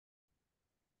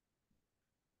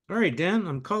All right, Dan,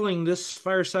 I'm calling this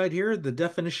fireside here the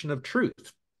definition of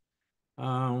truth.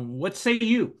 What say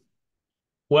you?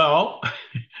 Well,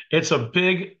 it's a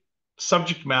big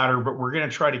subject matter, but we're going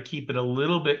to try to keep it a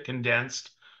little bit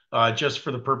condensed, just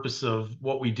for the purpose of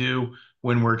what we do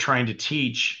when we're trying to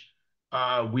teach.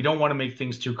 We don't want to make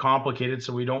things too complicated,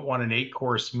 so we don't want an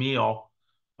eight-course meal,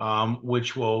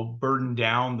 which will burden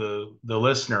down the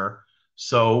listener.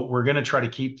 So we're going to try to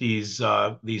keep these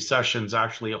sessions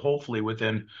actually, hopefully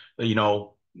within, you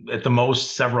know, at the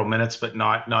most several minutes, but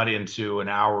not into an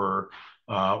hour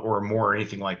or more or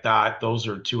anything like that. Those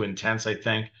are too intense, I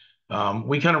think.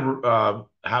 We kind of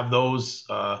have those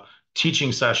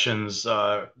teaching sessions,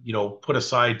 put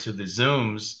aside to the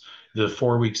Zooms, the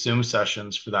 4 week Zoom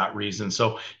sessions for that reason.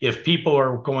 So if people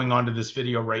are going onto this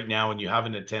video right now and you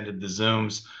haven't attended the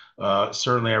Zooms,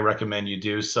 certainly I recommend you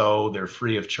do so. They're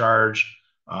free of charge.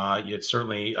 It's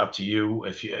certainly up to you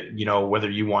if whether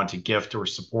you want to gift or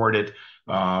support it.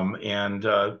 And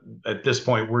At this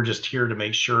point, we're just here to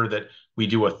make sure that we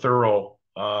do a thorough,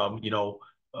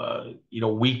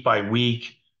 week by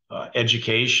week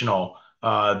educational.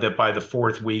 That by the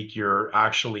fourth week, you're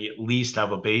actually at least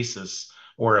have a basis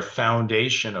or a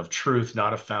foundation of truth,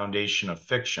 not a foundation of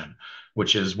fiction,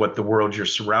 which is what the world you're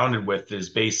surrounded with is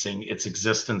basing its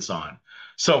existence on.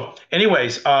 So,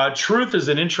 anyways, truth is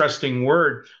an interesting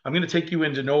word. I'm going to take you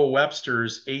into Noah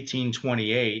Webster's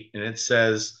 1828, and it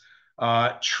says,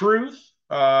 truth.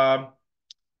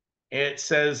 It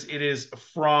says it is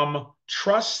from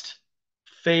trust,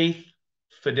 faith,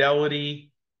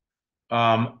 fidelity,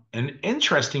 and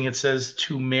interesting, it says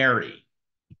to marry.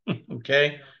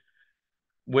 Okay,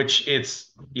 which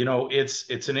it's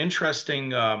an interesting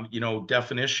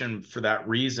definition for that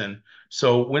reason.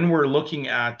 So when we're looking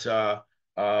at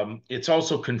it's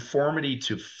also conformity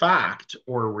to fact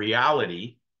or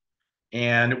reality.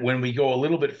 And when we go a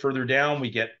little bit further down, we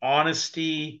get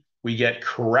honesty, we get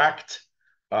correct,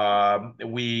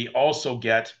 we also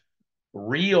get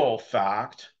real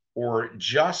fact or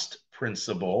just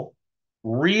principle,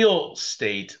 real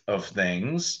state of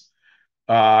things.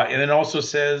 And it also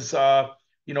says,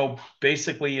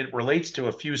 basically it relates to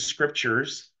a few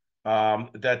scriptures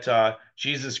that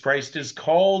Jesus Christ is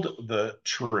called the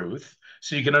truth.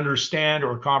 So you can understand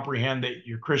or comprehend that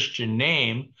your Christian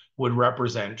name would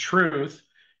represent truth.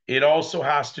 It also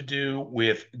has to do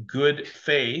with good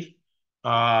faith.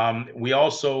 We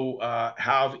also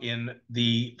have in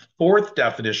the fourth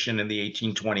definition in the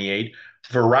 1828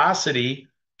 veracity,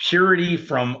 purity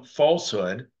from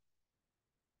falsehood.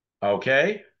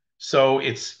 Okay. So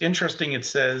it's interesting. It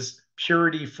says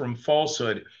purity from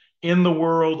falsehood. In the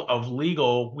world of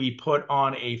legal, we put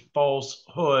on a false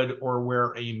hood or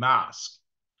wear a mask.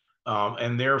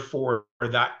 And therefore,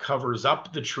 that covers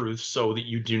up the truth so that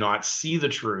you do not see the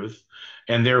truth.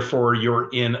 And therefore, you're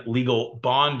in legal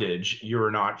bondage. You're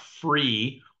not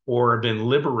free or have been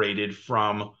liberated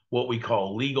from what we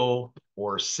call legal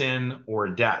or sin or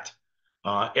debt.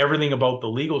 Everything about the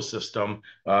legal system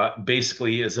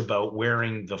basically is about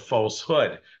wearing the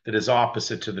falsehood that is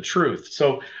opposite to the truth.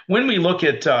 So when we look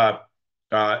at,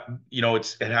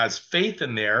 it has faith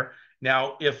in there.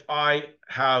 Now, if I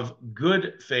have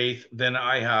good faith, then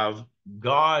I have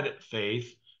God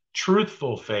faith,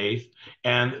 truthful faith,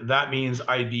 and that means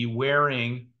I'd be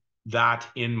wearing that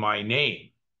in my name.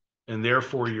 And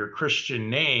therefore, your Christian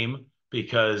name,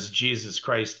 because Jesus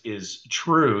Christ is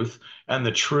truth, and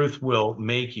the truth will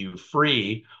make you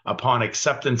free upon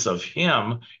acceptance of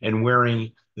Him and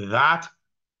wearing that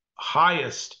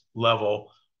highest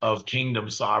level of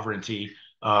kingdom sovereignty.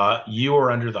 You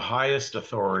are under the highest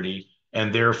authority,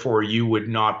 and therefore you would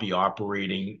not be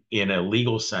operating in a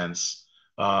legal sense,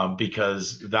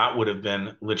 because that would have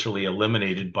been literally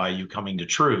eliminated by you coming to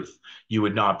truth. You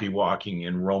would not be walking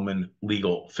in Roman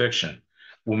legal fiction.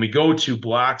 When we go to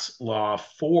Black's Law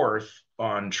Fourth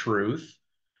on truth,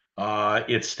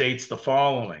 it states the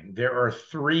following: there are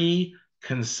three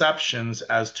conceptions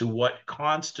as to what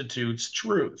constitutes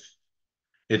truth.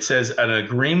 It says an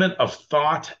agreement of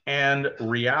thought and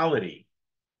reality.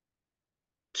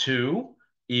 Two,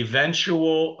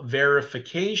 eventual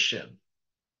verification.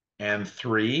 And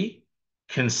three,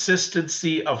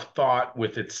 consistency of thought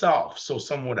with itself. So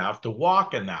someone would have to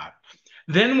walk in that.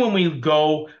 Then when we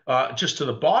go just to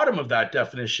the bottom of that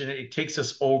definition, it takes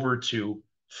us over to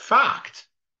fact.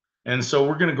 And so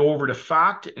we're going to go over to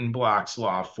fact in Black's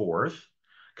Law Fourth,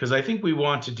 because I think we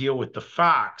want to deal with the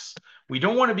facts. We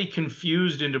don't want to be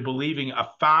confused into believing a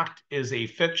fact is a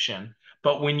fiction,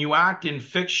 but when you act in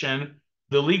fiction,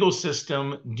 the legal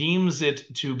system deems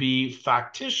it to be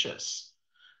factitious.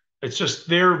 It's just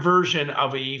their version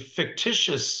of a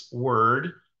fictitious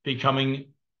word becoming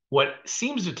what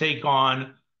seems to take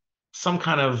on some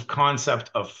kind of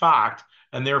concept of fact,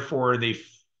 and therefore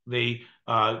they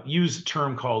use a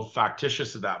term called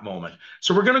factitious at that moment.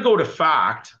 So we're going to go to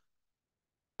fact,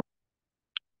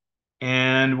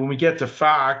 and when we get to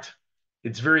fact,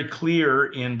 it's very clear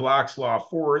in Black's Law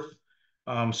Fourth,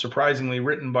 surprisingly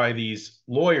written by these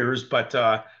lawyers, but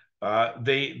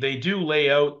they do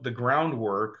lay out the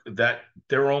groundwork that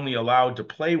they're only allowed to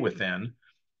play within.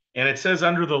 And it says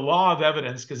under the law of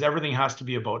evidence, because everything has to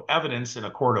be about evidence in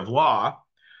a court of law.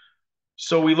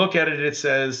 So we look at it, it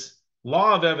says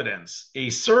law of evidence,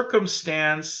 a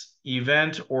circumstance,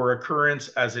 event, or occurrence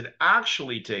as it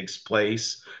actually takes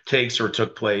or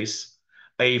took place,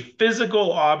 a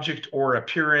physical object or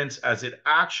appearance as it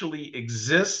actually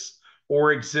exists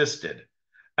or existed,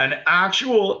 an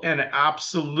actual and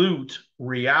absolute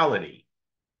reality.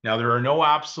 Now, there are no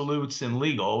absolutes in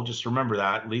legal. Just remember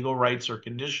that. Legal rights are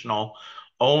conditional.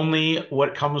 Only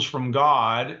what comes from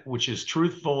God, which is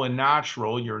truthful and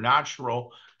natural, your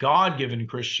natural God-given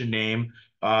Christian name,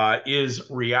 is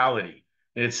reality.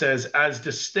 And it says, as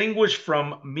distinguished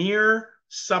from mere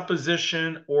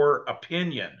supposition or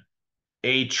opinion,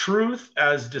 a truth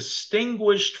as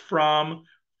distinguished from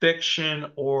fiction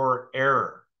or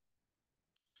error.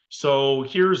 So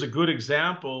here's a good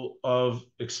example of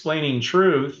explaining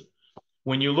truth.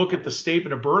 When you look at the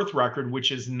statement of birth record,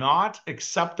 which is not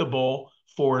acceptable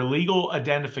for legal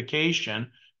identification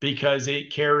because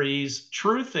it carries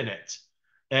truth in it.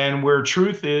 And where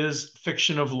truth is,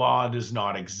 fiction of law does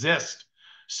not exist.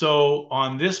 So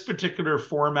on this particular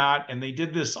format, and they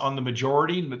did this on the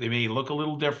majority, but they may look a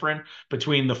little different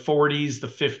between the 40s, the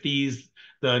 50s,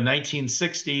 the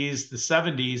 1960s, the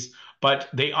 70s, but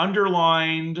they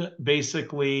underlined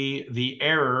basically the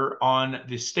error on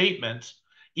the statement,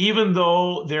 even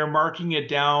though they're marking it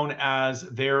down as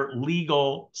their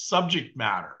legal subject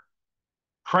matter.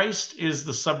 Christ is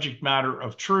the subject matter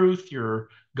of truth, your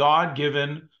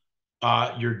God-given,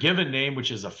 your given name, which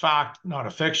is a fact, not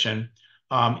a fiction,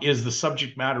 is the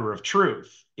subject matter of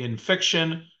truth. In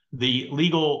fiction, the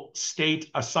legal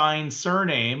state assigned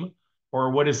surname,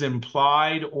 or what is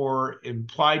implied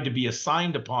to be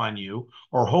assigned upon you,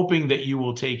 or hoping that you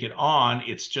will take it on,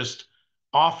 it's just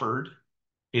offered.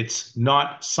 It's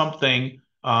not something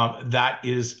that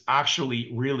is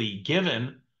actually really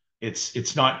given.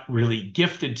 It's not really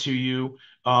gifted to you.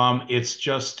 It's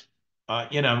just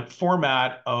in a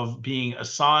format of being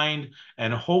assigned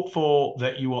and hopeful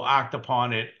that you will act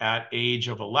upon it at age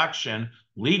of election,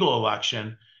 legal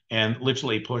election, and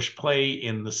literally push play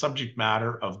in the subject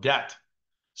matter of debt.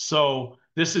 So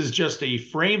this is just a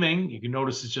framing. You can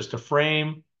notice it's just a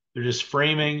frame. They're just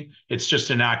framing. It's just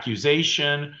an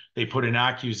accusation. They put an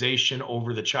accusation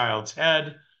over the child's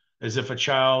head as if a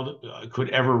child could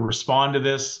ever respond to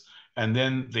this. And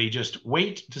then they just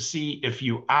wait to see if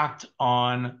you act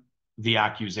on the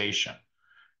accusation.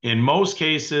 In most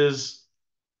cases,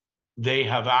 they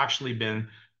have actually been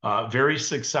very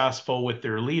successful with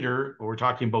their leader. We're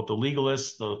talking about the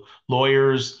legalists, the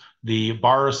lawyers, the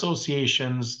bar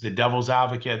associations, the devil's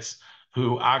advocates,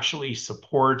 who actually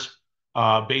support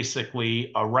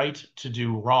basically a right to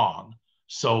do wrong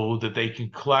so that they can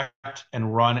collect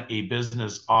and run a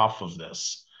business off of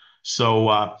this.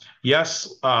 So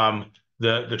yes,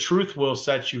 the truth will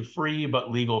set you free,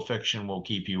 but legal fiction will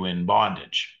keep you in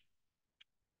bondage.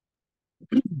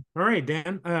 All right,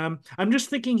 Dan. I'm just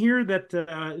thinking here that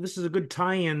this is a good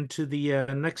tie-in to the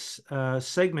next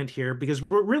segment here because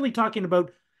we're really talking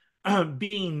about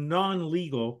being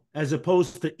non-legal as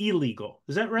opposed to illegal.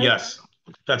 Is that right? Yes,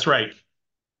 that's right.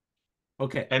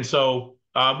 Okay. And so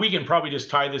we can probably just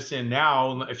tie this in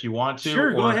now if you want to,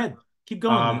 Sure, go or ahead. Keep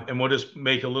going, Dan. and we'll just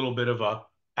make a little bit of a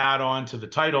add on to the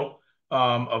title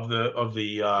of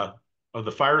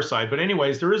the fireside. But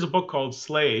anyways, there is a book called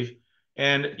Slave,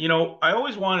 and I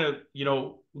always want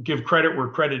to give credit where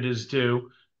credit is due,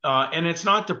 and it's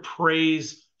not to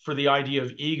praise for the idea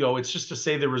of ego. It's just to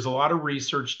say there was a lot of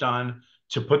research done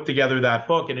to put together that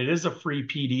book, and it is a free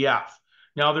PDF.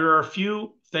 Now there are a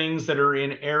few things that are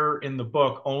in error in the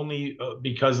book only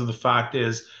because of the fact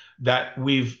is that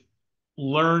we've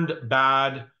learned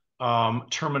bad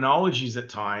terminologies at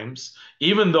times,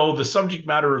 even though the subject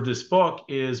matter of this book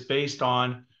is based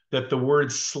on that the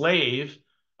word slave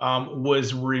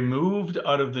was removed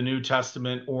out of the New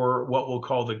Testament, or what we'll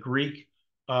call the Greek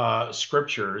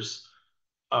scriptures,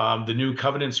 the New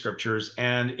Covenant scriptures,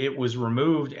 and it was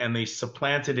removed and they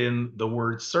supplanted in the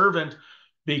word servant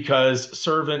because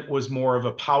servant was more of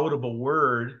a palatable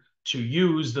word to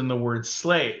use than the word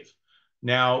slave.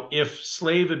 Now, if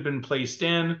slave had been placed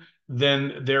in,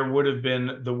 then there would have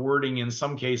been the wording in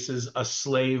some cases, a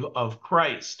slave of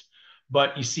Christ.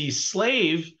 But you see,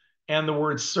 slave and the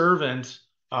word servant,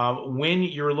 when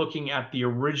you're looking at the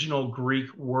original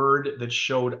Greek word that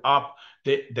showed up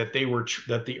that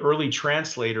the early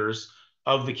translators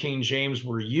of the King James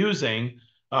were using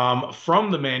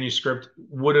from the manuscript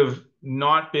would have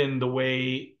not been the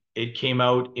way it came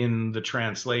out in the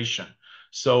translation.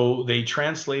 So they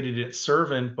translated it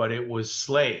servant, but it was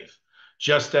slave.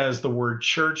 Just as the word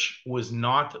church was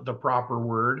not the proper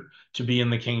word to be in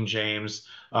the King James,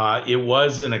 it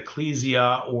was an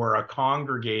ecclesia or a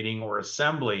congregating or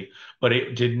assembly, but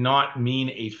it did not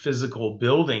mean a physical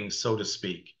building, so to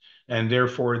speak. And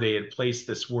therefore, they had placed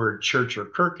this word church or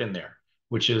kirk in there,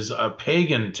 which is a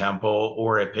pagan temple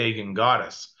or a pagan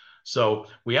goddess. So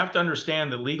we have to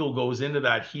understand that legal goes into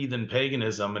that heathen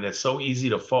paganism, and it's so easy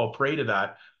to fall prey to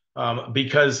that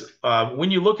because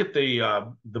when you look at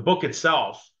the book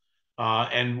itself,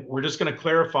 and we're just going to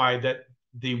clarify that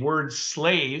the word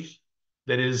slave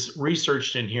that is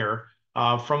researched in here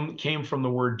came from the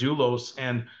word doulos,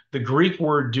 and the Greek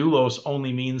word doulos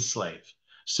only means slave.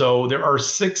 So there are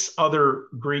 6 other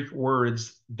Greek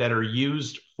words that are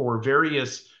used for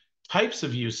various types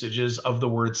of usages of the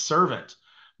word servant,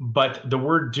 but the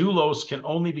word doulos can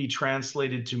only be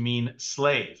translated to mean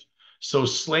slave. So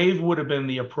slave would have been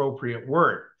the appropriate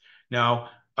word. Now,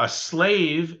 a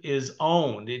slave is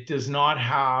owned. It does not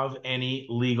have any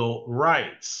legal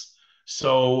rights.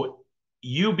 So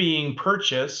you being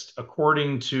purchased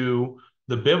according to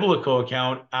the biblical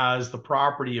account as the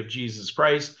property of Jesus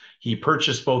Christ, he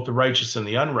purchased both the righteous and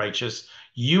the unrighteous.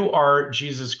 You are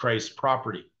Jesus Christ's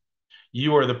property.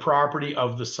 You are the property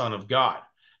of the Son of God.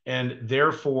 And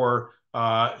therefore,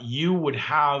 you would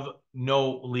have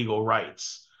no legal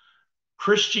rights.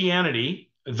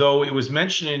 Christianity, though it was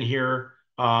mentioned in here,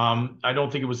 I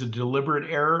don't think it was a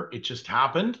deliberate error. It just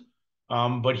happened.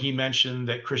 But he mentioned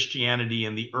that Christianity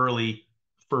in the early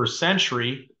first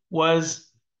century was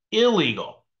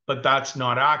illegal, but that's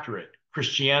not accurate.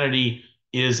 Christianity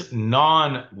is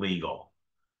non-legal.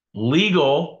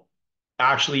 Legal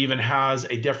actually even has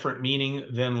a different meaning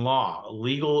than law.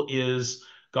 Legal is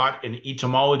got an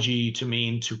etymology to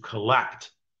mean to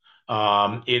collect.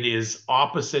 It is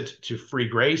opposite to free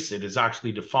grace. It is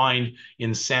actually defined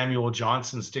in Samuel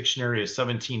Johnson's Dictionary of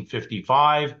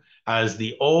 1755 as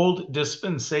the old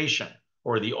dispensation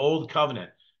or the old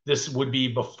covenant. This would be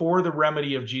before the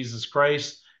remedy of Jesus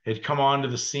Christ had come onto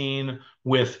the scene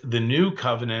with the new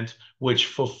covenant, which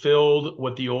fulfilled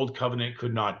what the old covenant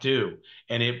could not do.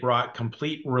 And it brought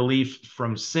complete relief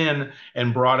from sin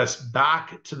and brought us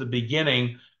back to the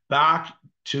beginning, back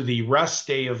to the rest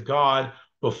day of God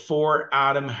before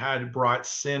Adam had brought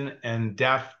sin and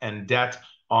death and debt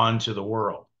onto the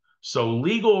world. So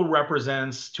legal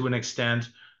represents, to an extent,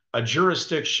 a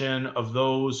jurisdiction of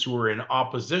those who are in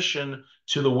opposition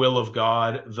to the will of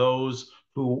God, those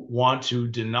who want to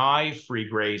deny free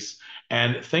grace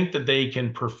and think that they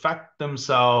can perfect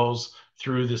themselves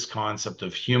through this concept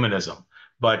of humanism.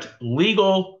 But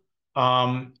legal,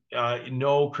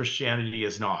 no, Christianity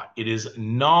is not. It is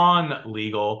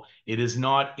non-legal. It is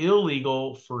not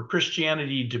illegal. For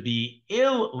Christianity to be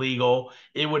illegal,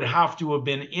 it would have to have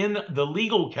been in the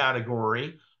legal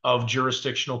category of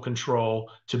jurisdictional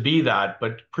control to be that.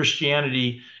 But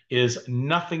Christianity is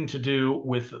nothing to do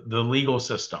with the legal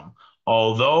system.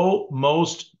 Although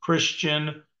most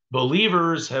Christian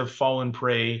believers have fallen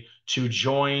prey to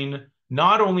join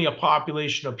not only a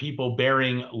population of people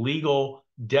bearing legal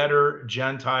debtor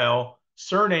Gentile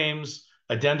surnames,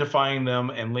 identifying them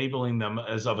and labeling them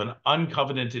as of an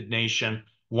uncovenanted nation,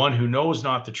 one who knows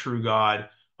not the true God,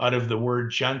 out of the word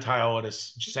Gentile out of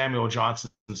Samuel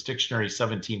Johnson's Dictionary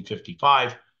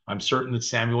 1755. I'm certain that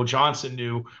Samuel Johnson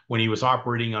knew when he was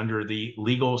operating under the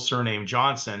legal surname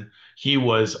Johnson, he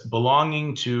was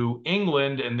belonging to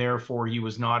England and therefore he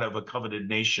was not of a covenanted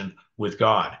nation with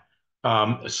God.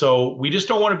 So we just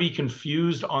don't want to be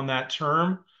confused on that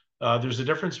term. There's a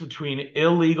difference between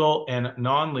illegal and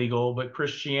non-legal, but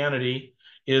Christianity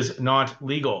is not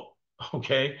legal,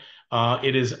 okay?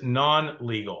 It is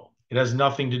non-legal. It has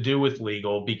nothing to do with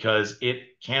legal because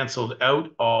it canceled out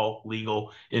all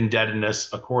legal indebtedness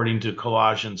according to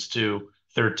Colossians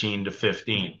 2:13 to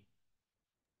 15.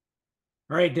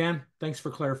 All right, Dan, thanks for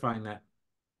clarifying that.